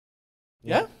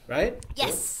Yeah? Right?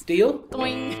 Yes. Deal?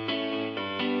 Boing.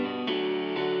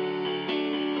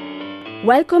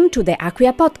 Welcome to the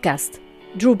Acquia podcast,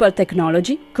 Drupal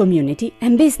technology, community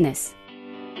and business.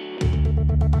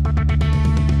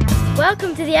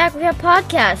 Welcome to the HeikeT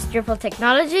podcast, Drupal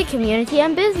technology, community,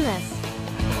 and business.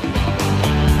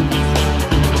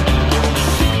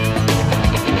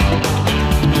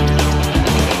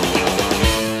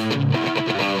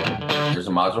 There's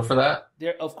a module for that?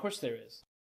 Of course there is.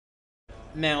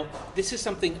 Now, this is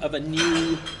something of a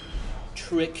new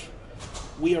trick.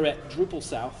 We are at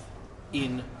DrupalSouth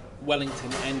in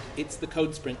Wellington, and it's the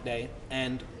Code Sprint Day,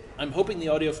 and I'm hoping the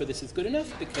audio for this is good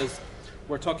enough because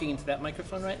we're talking into that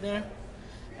microphone right there,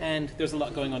 and there's a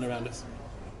lot going on around us.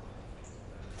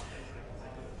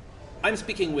 I'm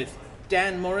speaking with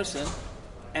Dan Morrison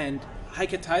and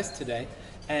HeikeT today,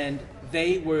 and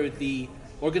they were the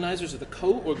organizers or the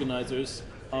co-organizers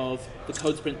of the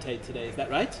Code Sprint Day today. Is that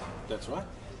right? That's right.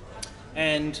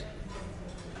 And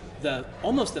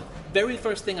almost the very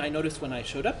first thing I noticed when I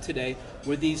showed up today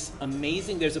were these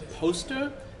amazing, there's a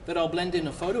poster that I'll blend in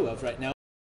a photo of right now.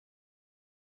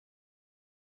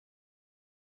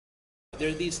 There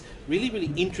are these really,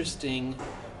 really interesting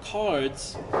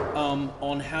cards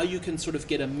on how you can sort of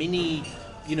get a mini,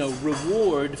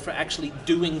 reward for actually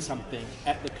doing something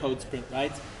at the Code Sprint,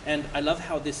 right? And I love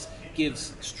how this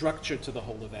gives structure to the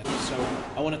whole event. So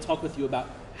I want to talk with you about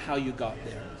how you got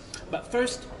there. But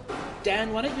first,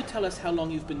 Dan, why don't you tell us how long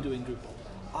you've been doing Drupal?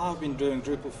 I've been doing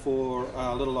Drupal for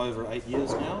a little over 8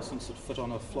 years now, since it fit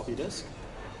on a floppy disk.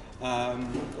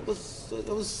 It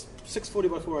was 640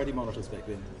 by 480 monitors back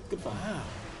then. Good fun. Wow.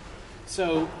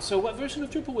 So what version of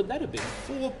Drupal would that have been?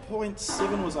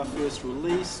 4.7 was our first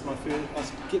release.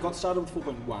 I got started with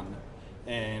 4.1,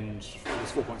 and it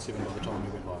was 4.7 by the time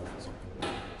we went live. So.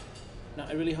 Now,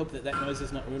 I really hope that noise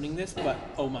is not ruining this, but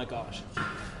oh my gosh.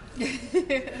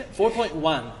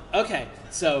 4.1. Okay,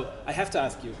 so I have to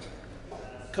ask you,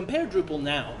 compare Drupal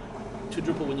now to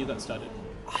Drupal when you got started.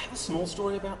 I have a small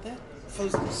story about that. For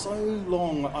so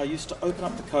long, I used to open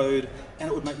up the code and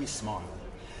it would make me smile.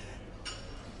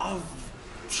 I'm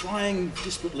trying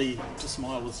desperately to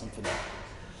smile with Symfony.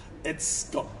 It's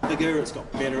got bigger, it's got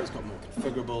better, it's got more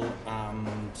configurable,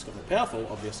 it's got more powerful,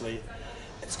 obviously.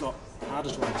 It's got harder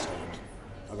to understand,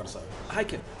 I've got to say.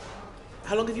 Heike,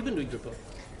 how long have you been doing Drupal?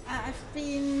 I've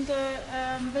been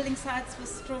building sites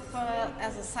with Drupal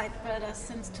as a site builder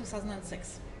since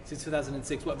 2006. Since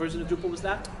 2006. What version of Drupal was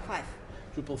that? 5.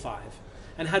 Drupal 5.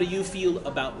 And how do you feel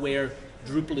about where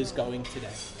Drupal is going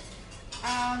today?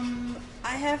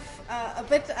 I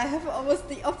have almost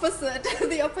the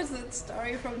opposite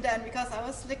story from Dan, because I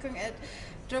was looking at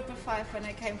Drupal 5 when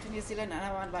I came to New Zealand and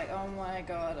I went like, oh my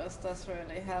god, is this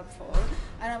really helpful?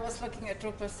 And I was looking at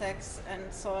Drupal 6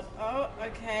 and thought, oh,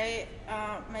 okay,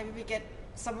 maybe we get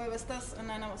somewhere with this, and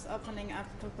then I was opening up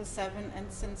Drupal 7,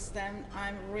 and since then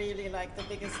I'm really like the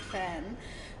biggest fan,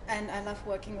 and I love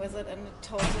working with it, and it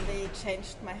totally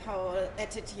changed my whole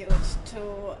attitude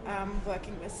to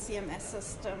working with CMS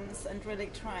systems and really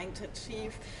trying to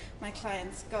achieve my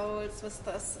clients' goals with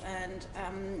this. And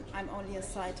I'm only a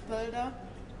site builder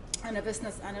and a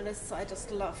business analyst, so I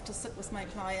just love to sit with my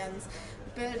clients,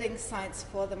 building sites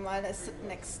for them while they sit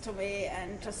next to me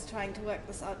and just trying to work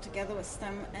this out together with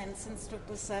them. And since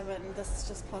Drupal 7, this is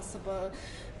just possible.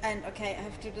 And okay,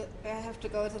 I have to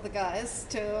go to the guys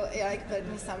to build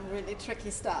me some really tricky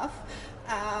stuff.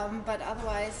 But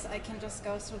otherwise, I can just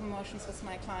go through the motions with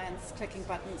my clients, clicking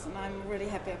buttons, and I'm really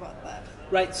happy about that.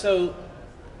 Right. So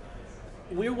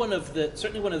we're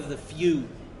certainly one of the few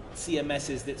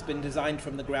CMSs that's been designed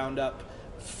from the ground up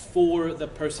for the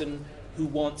person who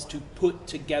wants to put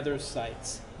together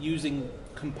sites using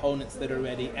components that are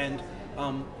ready. And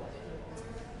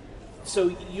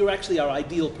so you're actually our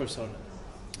ideal persona.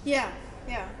 Yeah,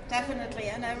 definitely.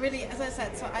 And I really, as I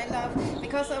said, so I love,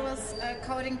 because I was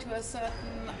coding to a certain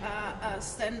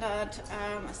standard,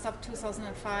 I stopped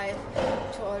 2005,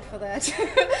 too old for that.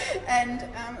 And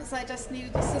so I just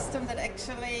needed a system that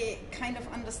actually kind of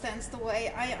understands the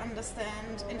way I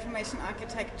understand information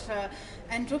architecture.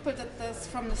 And Drupal did this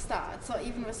from the start. So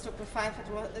even with Drupal 5,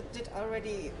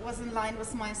 it was in line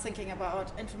with my thinking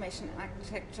about information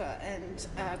architecture and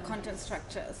content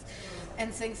structures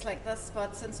and things like this.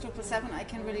 But since Drupal 7, I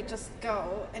can really just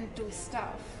go and do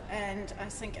stuff. And I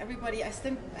think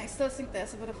I still think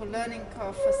there's a bit of a learning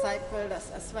curve for site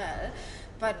builders as well.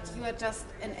 But you are just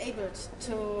enabled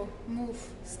to move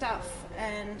stuff,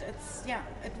 and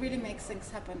it really makes things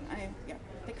happen.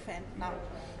 Big fan now.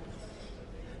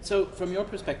 So from your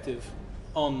perspective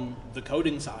on the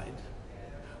coding side,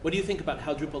 what do you think about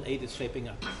how Drupal 8 is shaping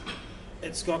up?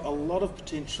 It's got a lot of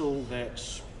potential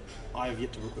that I have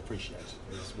yet to appreciate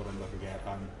is what I'm looking at.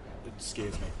 It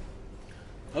scares me.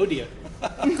 Oh dear.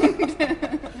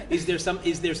 Is there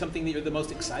something that you're the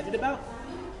most excited about?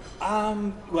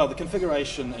 Well, the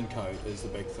configuration in code is the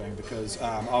big thing because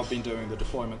I've been doing the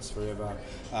deployments forever.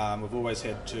 We've always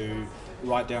had to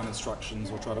write down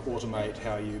instructions or try to automate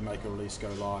how you make a release go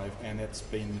live, and that's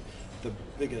been the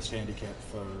biggest handicap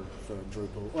for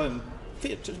Drupal. Well, and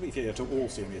to be fair to all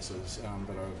CMSs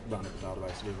that are run at the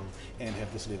database level and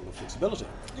have this level of flexibility.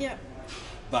 Yeah.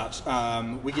 But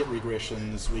we get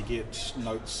regressions, we get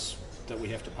notes that we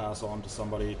have to pass on to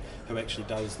somebody who actually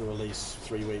does the release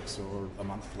 3 weeks or a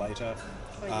month later,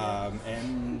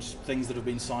 and things that have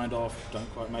been signed off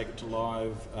don't quite make it to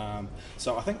live.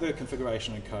 So I think the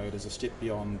configuration in code is a step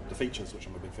beyond the features, which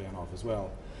I'm a big fan of as well.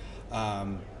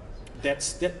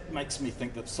 That makes me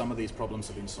think that some of these problems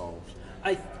have been solved.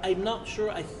 I'm not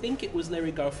sure. I think it was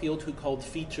Larry Garfield who called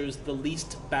features the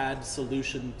least bad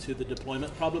solution to the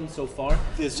deployment problem so far.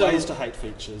 There's ways to hate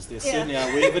features. There certainly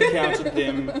are. We've encountered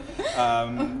them.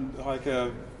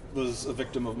 Heike was a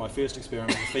victim of my first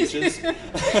experiment with features.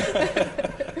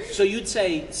 So you'd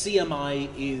say CMI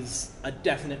is a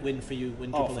definite win for you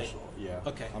when Drupal 8? Oh, for sure, yeah.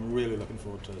 Okay. I'm really looking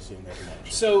forward to seeing that in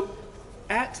action. So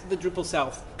at the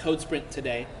DrupalSouth Code Sprint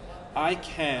today, I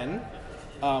can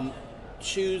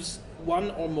choose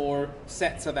one or more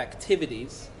sets of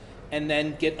activities and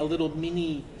then get a little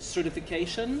mini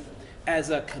certification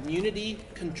as a community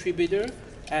contributor,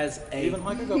 as a Even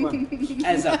Heike got one.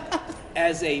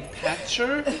 as a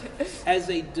patcher, as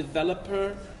a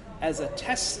developer, as a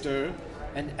tester,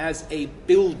 and as a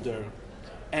builder.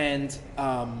 And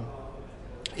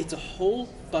it's a whole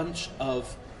bunch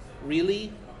of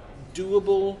really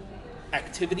doable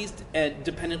activities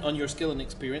dependent on your skill and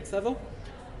experience level.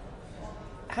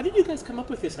 How did you guys come up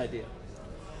with this idea?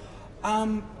 How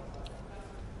did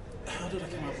I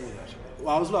come up with it?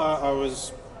 Well, I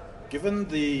was given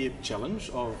the challenge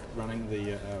of running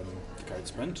the Code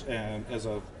Sprint, and as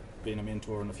I've been a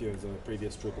mentor in a few of the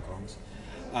previous DrupalCons,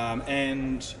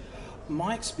 and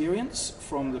my experience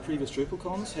from the previous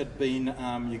DrupalCons had been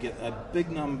you get a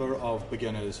big number of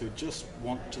beginners who just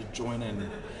want to join in,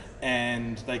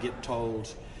 and they get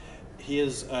told,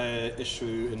 here's an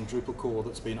issue in Drupal core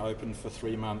that's been open for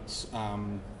 3 months,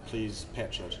 please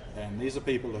patch it. And these are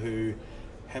people who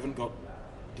haven't got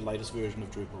the latest version of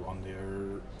Drupal on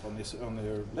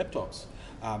their laptops.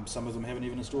 Some of them haven't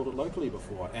even installed it locally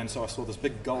before. And so I saw this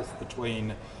big gulf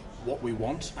between what we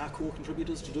want our core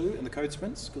contributors to do in the code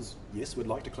sprints, because yes, we'd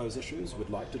like to close issues, we'd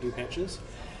like to do patches,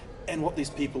 and what these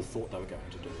people thought they were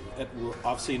going to do.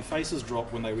 I've seen faces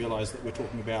drop when they realise that we're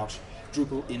talking about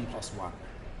Drupal N+1.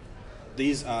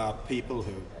 These are people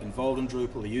who are involved in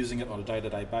Drupal, are using it on a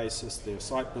day-to-day basis, they're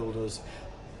site builders,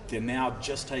 they're now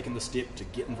just taking the step to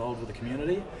get involved with the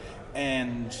community,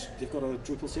 and they've got a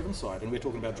Drupal 7 site, and we're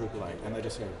talking about Drupal 8, and they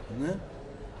just go, nah.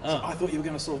 So I thought you were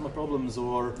going to solve my problems,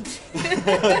 or I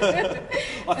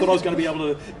thought I was going to be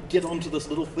able to get onto this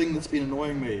little thing that's been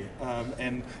annoying me,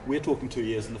 and we're talking 2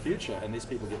 years in the future, and these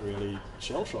people get really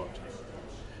shell-shocked.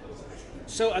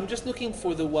 So I'm just looking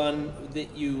for the one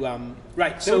that you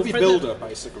right. That So would be for Builder,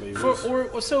 basically.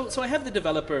 So I have the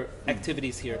developer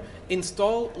activities here.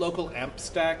 Install local amp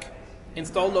stack,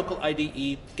 install local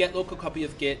IDE, get local copy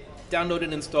of Git, download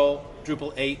and install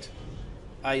Drupal 8,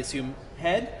 I assume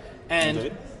head,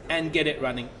 and get it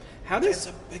running. How does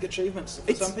That's a big achievement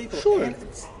for some people. Sure. And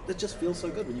it just feels so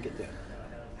good when you get there.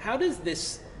 how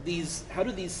does how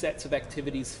do these sets of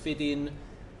activities fit in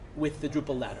with the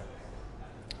Drupal ladder?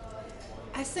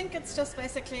 I think it's just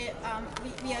basically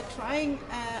we are trying,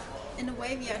 in a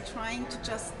way, we are trying to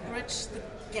just bridge the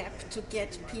gap to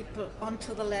get people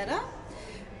onto the ladder.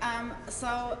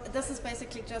 So this is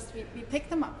basically just we pick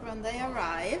them up when they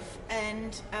arrive,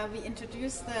 and we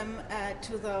introduce them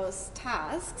to those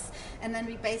tasks, and then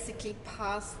we basically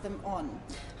pass them on.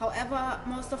 However,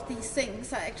 most of these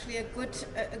things are actually a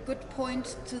good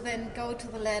point to then go to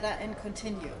the ladder and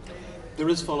continue. There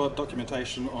is follow-up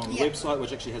documentation on the website,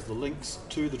 which actually has the links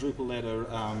to the Drupal ladder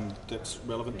that's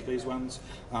relevant to these ones.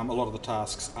 A lot of the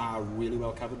tasks are really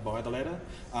well covered by the ladder,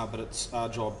 but it's our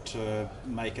job to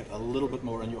make it a little bit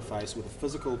more in your face with a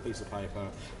physical piece of paper,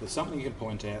 with something you can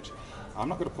point at. I'm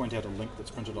not going to point out a link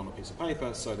that's printed on a piece of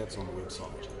paper, so that's on the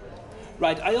website.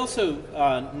 Right. I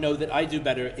also know that I do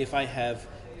better if I have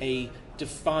a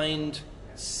defined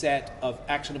set of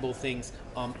actionable things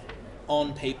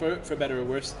on paper, for better or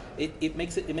worse. It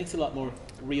makes it a lot more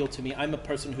real to me. I'm a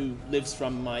person who lives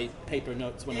from my paper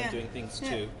notes when I'm doing things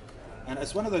too. And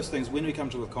it's one of those things, when we come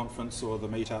to a conference or the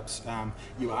meetups,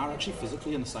 you are actually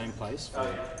physically in the same place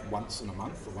for once in a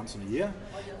month or once in a year.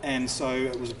 And so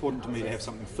it was important to me to have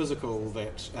something physical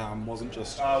that wasn't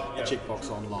just a checkbox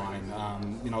online.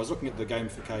 I was looking at the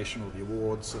gamification or the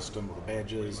awards system or the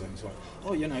badges, and it's like,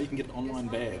 oh, you can get an online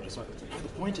badge. It's like, no, the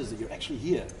point is that you're actually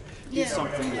here. Here's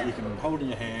something that you can hold in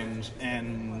your hand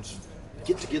and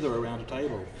get together around a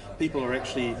table. People are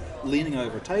actually leaning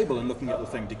over a table and looking at the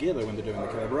thing together when they're doing the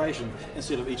collaboration,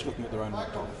 instead of each looking at their own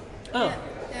laptop. Oh,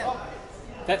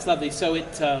 that's lovely. So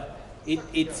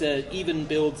it even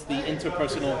builds the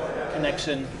interpersonal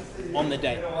connection on the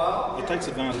day. It takes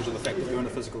advantage of the fact that you're in a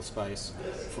physical space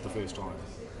for the first time.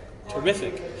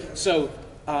 Terrific. So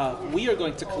we are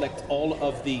going to collect all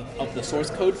of the source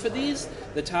code for these,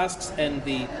 the tasks and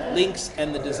the links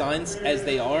and the designs as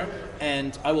they are,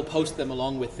 and I will post them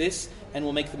along with this, and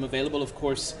we'll make them available. Of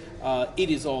course,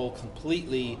 it is all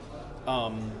completely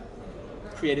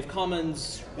Creative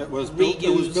Commons. It was built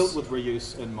with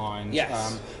reuse in mind.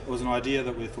 Yes. It was an idea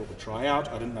that we thought we'd try out.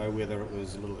 I didn't know whether it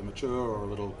was a little immature or a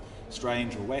little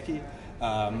strange or wacky.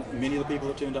 Many of the people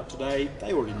that turned up today,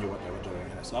 they already knew what they were doing,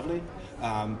 and it's lovely.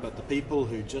 But the people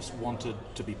who just wanted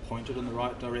to be pointed in the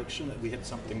right direction, we had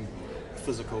something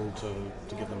physical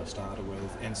to give them a starter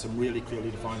with, and some really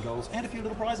clearly defined goals, and a few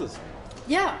little prizes.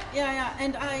 Yeah.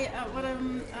 And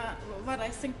what I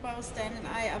think both Dan and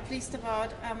I are pleased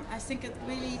about, I think it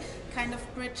really kind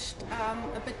of bridged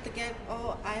a bit the gap.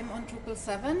 Oh, I'm on Drupal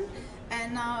 7,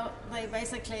 and now they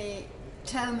basically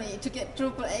tell me to get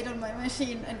Drupal 8 on my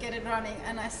machine and get it running,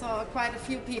 and I saw quite a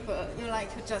few people who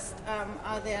just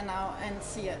are there now and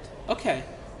see it. Okay,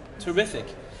 terrific.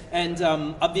 And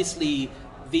obviously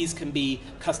these can be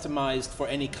customized for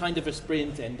any kind of a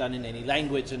sprint and done in any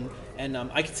language, and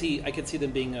I could see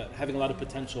them being having a lot of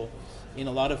potential in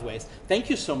a lot of ways. Thank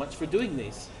you so much for doing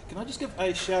these. Can I just give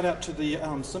a shout out to the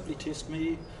Simply Test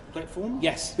Me platform?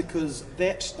 Yes. Because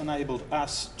that enabled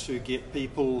us to get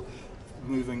people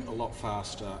moving a lot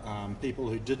faster. People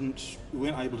who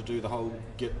weren't able to do the whole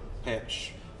git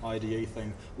patch IDE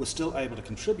thing were still able to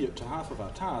contribute to half of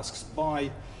our tasks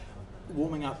by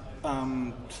warming up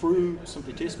through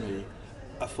Simply Test Me,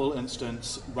 a full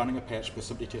instance running a patch, because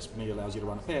Simply Test Me allows you to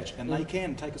run a patch, and they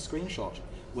can take a screenshot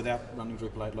without running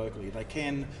Drupal 8 locally. They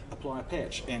can apply a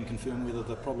patch and confirm whether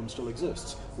the problem still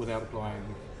exists without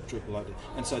applying Drupal 8.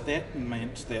 And so that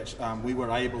meant that we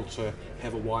were able to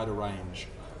have a wider range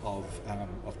of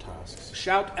tasks.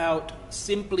 Shout out,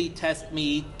 Simply Test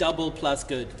Me, double plus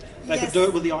good. They could do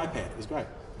it with the iPad. It was great.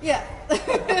 Yeah.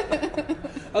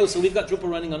 Oh, so we've got Drupal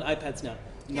running on iPads now.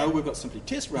 No, we've got Simply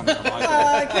Test running on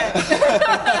iPad. Okay.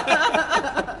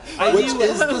 Which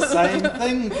is the same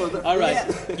thing for the... All right,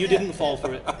 you didn't fall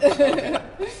for it. Okay.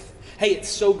 Hey, it's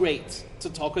so great to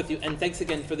talk with you, and thanks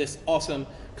again for this awesome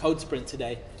code sprint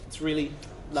today. It's really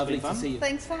lovely to see you.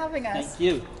 Thanks for having us. Thank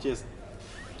you. Cheers.